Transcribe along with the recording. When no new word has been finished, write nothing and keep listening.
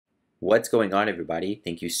What's going on, everybody?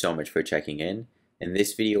 Thank you so much for checking in. In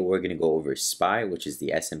this video, we're going to go over SPY, which is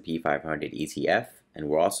the S&P 500 ETF, and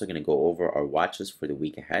we're also going to go over our watch list for the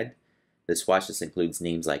week ahead. This watch list includes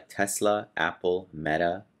names like Tesla, Apple,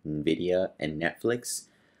 Meta, NVDA, and Netflix.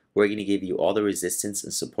 We're going to give you all the resistance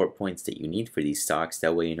and support points that you need for these stocks.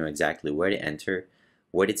 That way you know exactly where to enter,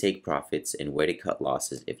 where to take profits, and where to cut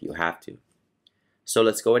losses if you have to. So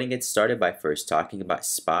let's go ahead and get started by first talking about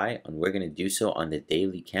SPY, and we're going to do so on the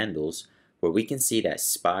daily candles, where we can see that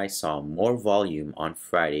SPY saw more volume on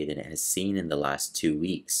Friday than it has seen in the last 2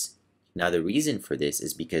 weeks. Now the reason for this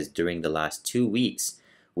is because during the last 2 weeks,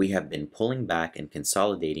 we have been pulling back and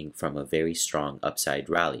consolidating from a very strong upside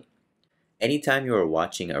rally. Anytime you are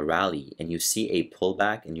watching a rally and you see a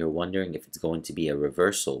pullback and you're wondering if it's going to be a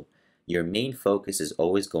reversal, your main focus is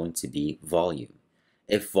always going to be volume.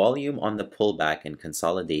 If volume on the pullback and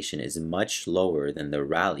consolidation is much lower than the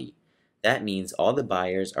rally, that means all the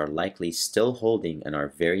buyers are likely still holding and are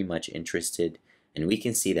very much interested, and we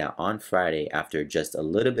can see that on Friday, after just a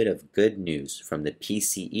little bit of good news from the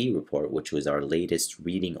PCE report, which was our latest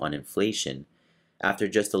reading on inflation, after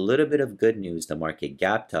just a little bit of good news, the market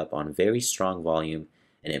gapped up on very strong volume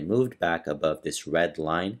and it moved back above this red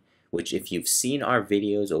line, which if you've seen our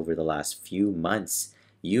videos over the last few months,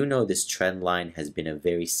 you know this trend line has been a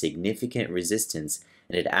very significant resistance,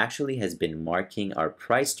 and it actually has been marking our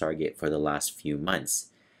price target for the last few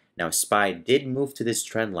months. Now SPY did move to this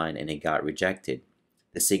trend line and it got rejected.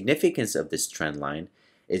 The significance of this trend line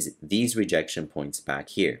is these rejection points back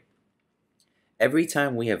here. Every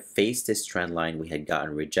time we have faced this trend line, we had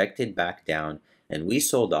gotten rejected back down and we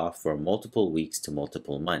sold off for multiple weeks to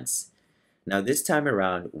multiple months. Now this time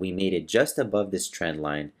around, we made it just above this trend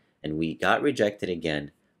line and we got rejected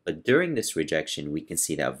again, but during this rejection we can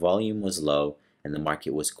see that volume was low and the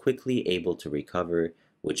market was quickly able to recover,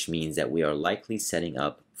 which means that we are likely setting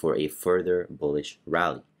up for a further bullish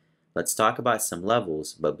rally. Let's talk about some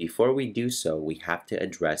levels, but before we do so, we have to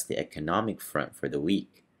address the economic front for the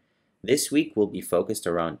week. This week will be focused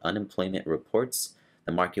around unemployment reports.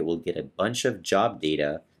 The market will get a bunch of job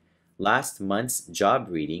data. Last month's job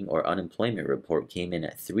reading or unemployment report came in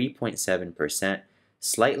at 3.7%,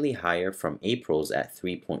 slightly higher from April's at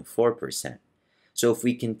 3.4%. So if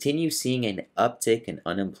we continue seeing an uptick in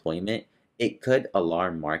unemployment, it could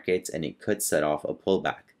alarm markets and it could set off a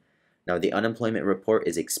pullback. Now the unemployment report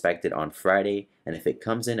is expected on Friday, and if it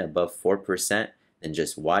comes in above 4%, then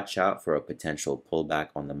just watch out for a potential pullback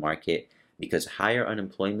on the market, because higher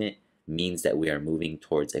unemployment means that we are moving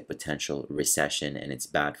towards a potential recession and it's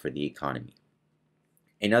bad for the economy.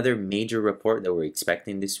 Another major report that we're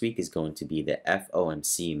expecting this week is going to be the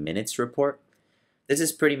FOMC minutes report. This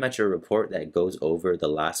is pretty much a report that goes over the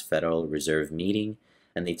last Federal Reserve meeting,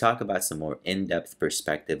 and they talk about some more in-depth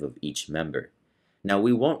perspective of each member. Now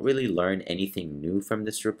we won't really learn anything new from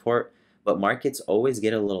this report, but markets always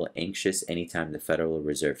get a little anxious anytime the Federal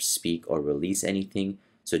Reserve speak or release anything,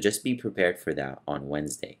 so just be prepared for that on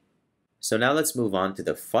Wednesday. So now let's move on to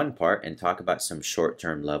the fun part and talk about some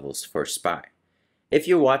short-term levels for SPY. If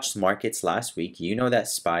you watched markets last week, you know that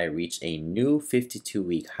SPY reached a new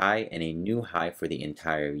 52-week high and a new high for the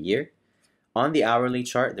entire year. On the hourly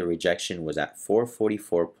chart, the rejection was at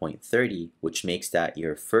 444.30, which makes that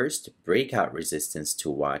your first breakout resistance to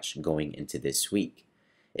watch going into this week.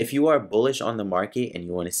 If you are bullish on the market and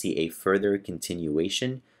you want to see a further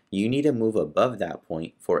continuation, you need to move above that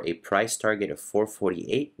point for a price target of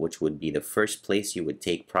 448, which would be the first place you would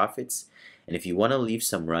take profits. And if you want to leave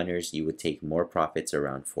some runners, you would take more profits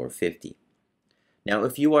around 450. Now,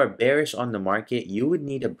 if you are bearish on the market, you would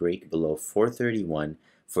need a break below 431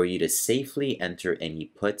 for you to safely enter any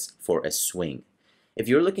puts for a swing. If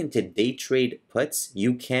you're looking to day trade puts,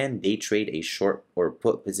 you can day trade a short or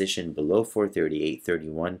put position below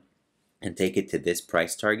 438.31 and take it to this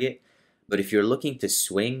price target. But if you're looking to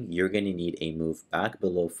swing, you're going to need a move back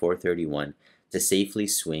below 431 to safely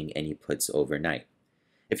swing any puts overnight.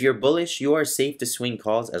 If you're bullish, you are safe to swing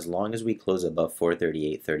calls as long as we close above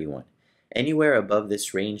 438.31. Anywhere above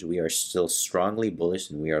this range, we are still strongly bullish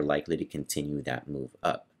and we are likely to continue that move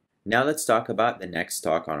up. Now let's talk about the next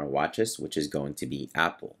stock on our watch list, which is going to be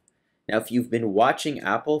Apple. Now if you've been watching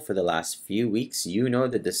Apple for the last few weeks, you know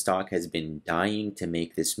that the stock has been dying to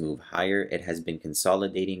make this move higher. It has been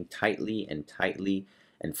consolidating tightly,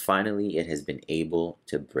 and finally it has been able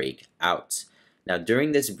to break out. Now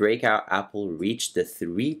during this breakout, Apple reached the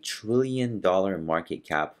 $3 trillion market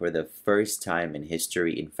cap for the first time in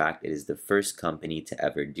history. In fact, it is the first company to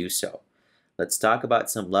ever do so. Let's talk about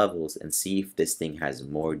some levels and see if this thing has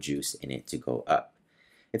more juice in it to go up.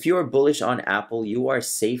 If you are bullish on Apple, you are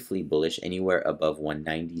safely bullish anywhere above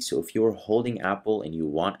 190. So if you're holding Apple and you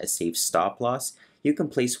want a safe stop loss, you can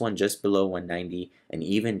place one just below 190 and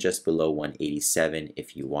even just below 187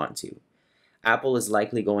 if you want to. Apple is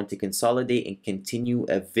likely going to consolidate and continue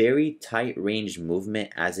a very tight range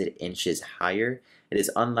movement as it inches higher. It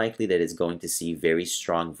is unlikely that it's going to see very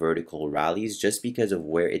strong vertical rallies just because of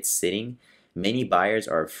where it's sitting. Many buyers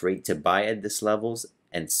are afraid to buy at this levels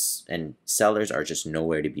and sellers are just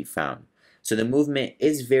nowhere to be found. So the movement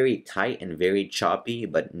is very tight and very choppy,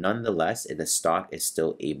 but nonetheless, the stock is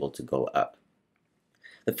still able to go up.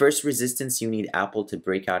 The first resistance you need Apple to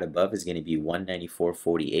break out above is going to be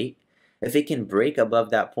 194.48. If it can break above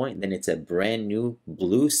that point, then it's a brand new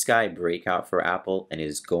blue sky breakout for Apple and it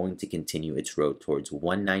is going to continue its road towards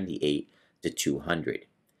 198 to 200.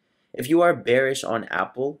 If you are bearish on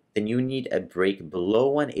Apple, then you need a break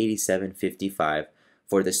below 187.55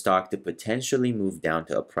 for the stock to potentially move down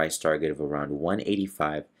to a price target of around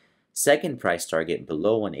 185. Second price target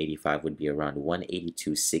below 185 would be around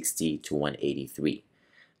 182.60 to 183.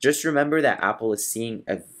 Just remember that Apple is seeing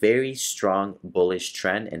a very strong bullish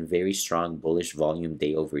trend and very strong bullish volume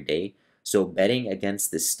day over day. So betting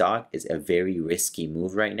against this stock is a very risky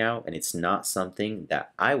move right now, and it's not something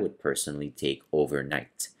that I would personally take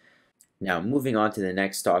overnight. Now, moving on to the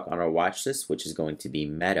next stock on our watch list, which is going to be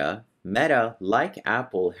Meta. Meta, like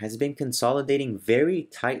Apple, has been consolidating very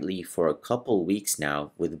tightly for a couple weeks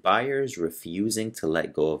now, with buyers refusing to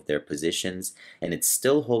let go of their positions, and it's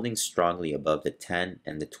still holding strongly above the 10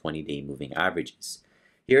 and the 20-day moving averages.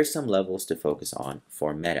 Here are some levels to focus on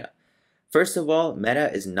for Meta. First of all,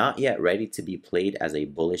 Meta is not yet ready to be played as a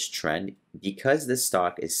bullish trend because the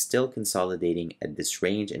stock is still consolidating at this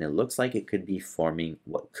range, and it looks like it could be forming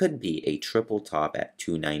what could be a triple top at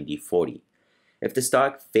 290.40. If the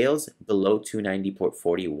stock fails below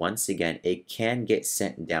 290.40 once again, it can get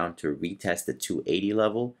sent down to retest the 280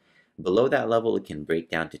 level. Below that level, it can break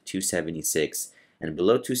down to 276, and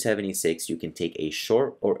below 276, you can take a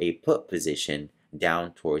short or a put position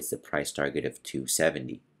down towards the price target of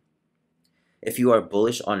 270. If you are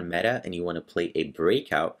bullish on Meta and you want to play a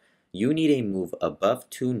breakout, you need a move above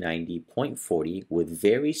 290.40 with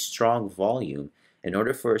very strong volume in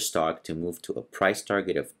order for a stock to move to a price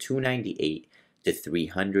target of 298 to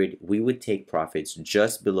 300. We would take profits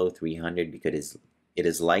just below 300 because it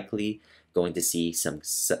is likely going to see some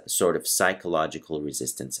sort of psychological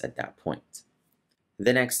resistance at that point.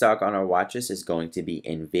 The next stock on our watch list is going to be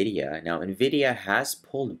NVDA. Now, NVDA has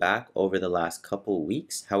pulled back over the last couple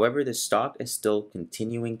weeks. However, the stock is still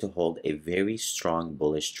continuing to hold a very strong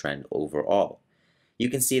bullish trend overall. You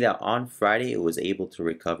can see that on Friday, it was able to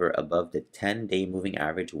recover above the 10-day moving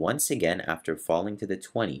average once again after falling to the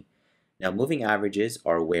 20. Now, moving averages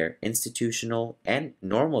are where institutional and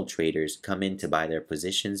normal traders come in to buy their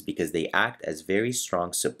positions because they act as very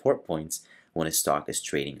strong support points when a stock is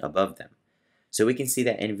trading above them. So we can see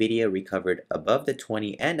that NVIDIA recovered above the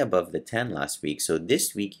 20 and above the 10 last week. So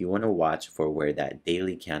this week, you want to watch for where that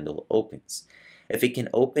daily candle opens. If it can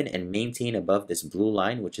open and maintain above this blue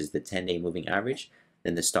line, which is the 10-day moving average,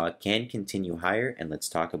 then the stock can continue higher, and let's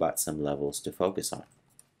talk about some levels to focus on.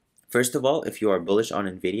 First of all, if you are bullish on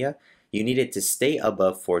NVIDIA, you need it to stay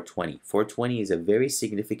above 420. 420 is a very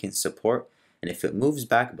significant support, and if it moves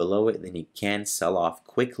back below it, then it can sell off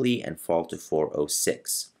quickly and fall to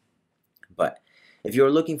 406. But if you're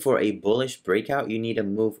looking for a bullish breakout, you need to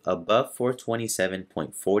move above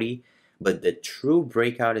 427.40, but the true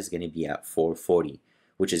breakout is going to be at 440,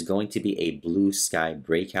 which is going to be a blue sky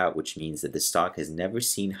breakout, which means that the stock has never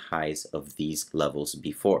seen highs of these levels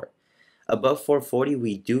before. Above 440,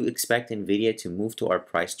 we do expect NVIDIA to move to our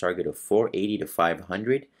price target of 480 to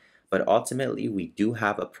 500, but ultimately we do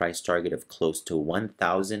have a price target of close to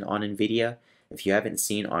 1,000 on NVIDIA. If you haven't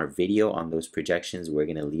seen our video on those projections, we're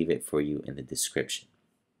going to leave it for you in the description.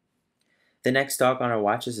 The next stock on our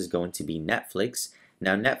watch list is going to be Netflix.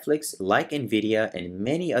 Now, Netflix, like NVIDIA and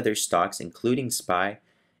many other stocks, including SPY,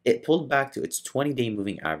 it pulled back to its 20-day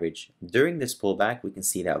moving average. During this pullback, we can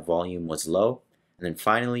see that volume was low. And then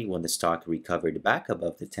finally, when the stock recovered back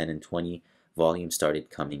above the 10 and 20, volume started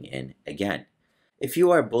coming in again. If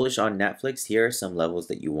you are bullish on Netflix, here are some levels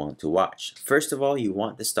that you want to watch. First of all, you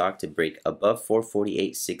want the stock to break above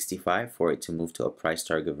 448.65 for it to move to a price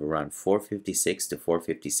target of around 456 to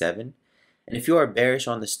 457. And if you are bearish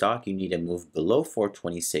on the stock, you need to move below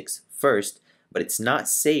 426 first, but it's not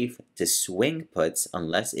safe to swing puts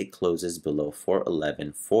unless it closes below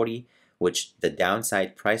 411.40, which the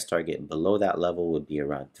downside price target below that level would be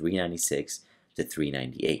around 396 to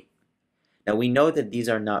 398. Now, we know that these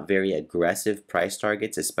are not very aggressive price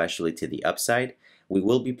targets, especially to the upside. We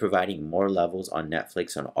will be providing more levels on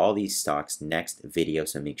Netflix on all these stocks next video,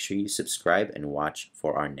 so make sure you subscribe and watch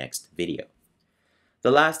for our next video. The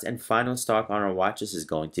last and final stock on our watches is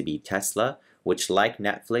going to be Tesla, which, like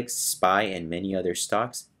Netflix, SPY, and many other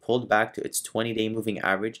stocks, pulled back to its 20-day moving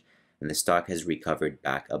average, and the stock has recovered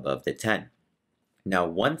back above the 10. Now,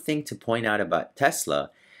 one thing to point out about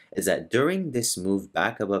Tesla is that during this move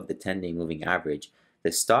back above the 10-day moving average,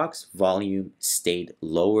 the stock's volume stayed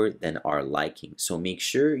lower than our liking. So make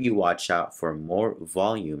sure you watch out for more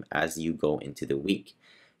volume as you go into the week.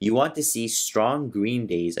 You want to see strong green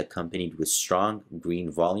days accompanied with strong green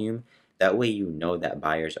volume. That way you know that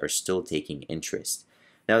buyers are still taking interest.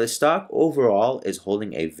 Now, the stock overall is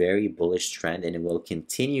holding a very bullish trend, and it will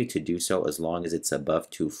continue to do so as long as it's above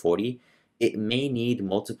 240. It may need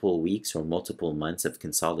multiple weeks or multiple months of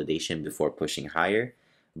consolidation before pushing higher,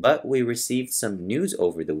 but we received some news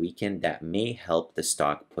over the weekend that may help the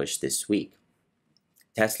stock push this week.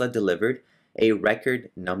 Tesla delivered a record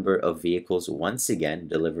number of vehicles once again,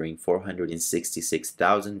 delivering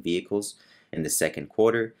 466,000 vehicles in the second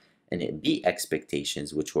quarter, and it beat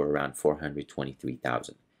expectations, which were around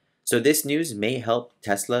 423,000. So this news may help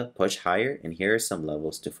Tesla push higher, and here are some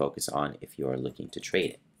levels to focus on if you are looking to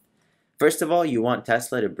trade it. First of all, you want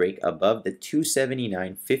Tesla to break above the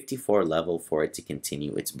 279.54 level for it to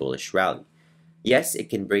continue its bullish rally. Yes, it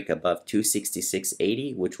can break above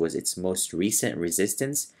 266.80, which was its most recent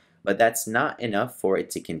resistance, but that's not enough for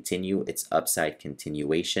it to continue its upside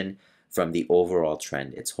continuation from the overall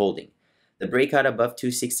trend it's holding. The breakout above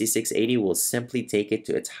 266.80 will simply take it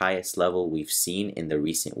to its highest level we've seen in the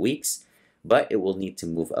recent weeks, but it will need to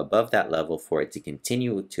move above that level for it to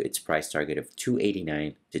continue to its price target of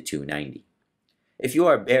 289 to 290. If you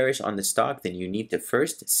are bearish on the stock, then you need to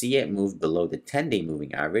first see it move below the 10-day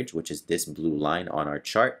moving average, which is this blue line on our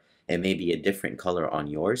chart. It may be a different color on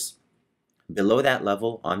yours. Below that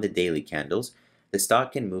level on the daily candles, the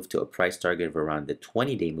stock can move to a price target of around the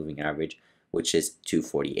 20-day moving average, which is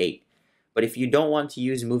 248. But if you don't want to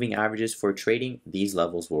use moving averages for trading, these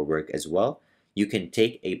levels will work as well. You can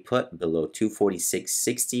take a put below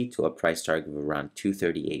 246.60 to a price target of around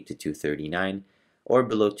 238 to 239, or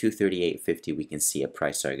below 238.50 we can see a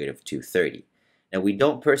price target of 230. Now, we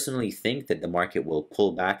don't personally think that the market will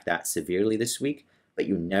pull back that severely this week, but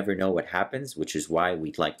you never know what happens, which is why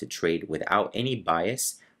we'd like to trade without any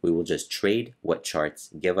bias. We will just trade what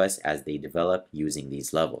charts give us as they develop using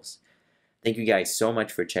these levels. Thank you guys so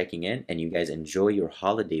much for checking in, and you guys enjoy your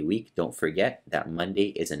holiday week. Don't forget that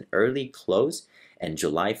Monday is an early close, and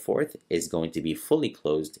July 4th is going to be fully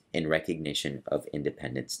closed in recognition of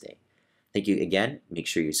Independence Day. Thank you again. Make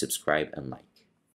sure you subscribe and like.